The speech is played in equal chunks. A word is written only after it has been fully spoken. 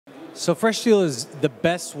So FreshDeal is the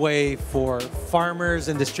best way for farmers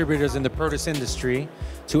and distributors in the produce industry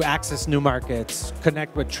to access new markets,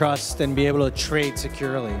 connect with trust, and be able to trade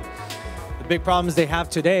securely. The big problems they have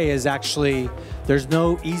today is actually there's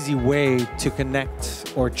no easy way to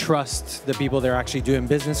connect or trust the people they're actually doing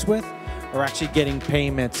business with or actually getting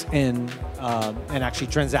payments in and actually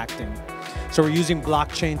transacting. So we're using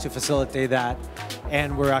blockchain to facilitate that,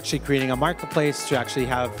 and we're actually creating a marketplace to actually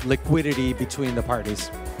have liquidity between the parties.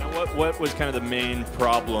 What was kind of the main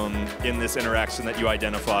problem in this interaction that you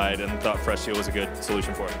identified and thought FreshDeal was a good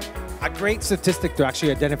solution for? A great statistic to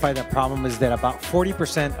actually identify that problem is that about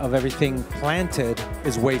 40% of everything planted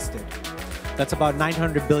is wasted. That's about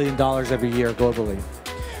 $900 billion every year globally.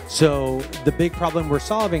 So the big problem we're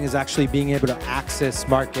solving is actually being able to access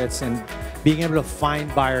markets and being able to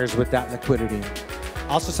find buyers with that liquidity.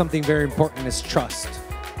 Also, something very important is trust.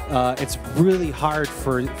 It's really hard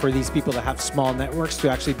for these people to have small networks to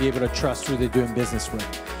actually be able to trust who they're doing business with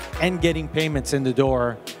and getting payments in the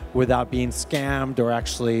door without being scammed or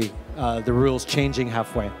actually the rules changing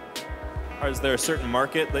halfway. Is there a certain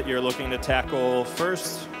market that you're looking to tackle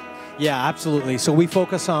first? Yeah, absolutely. So we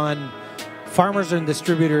focus on farmers and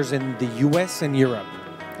distributors in the US and Europe.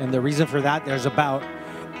 And the reason for that, there's about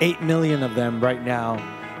 8 million of them right now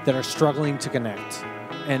that are struggling to connect.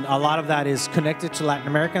 And a lot of that is connected to Latin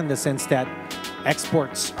America in the sense that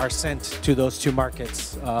exports are sent to those two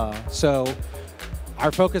markets. So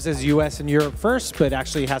our focus is US and Europe first, but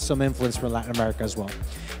actually has some influence from Latin America as well.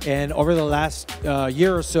 And over the last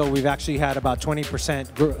year or so, we've actually had about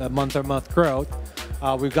 20% month-on-month growth.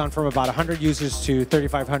 We've gone from about 100 users to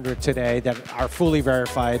 3,500 today that are fully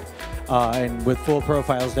verified and with full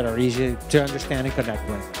profiles that are easy to understand and connect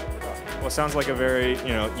with. Well, it sounds like a very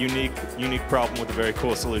unique problem with a very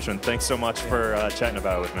cool solution. Thanks so much for chatting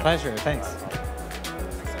about it with me. Pleasure, thanks.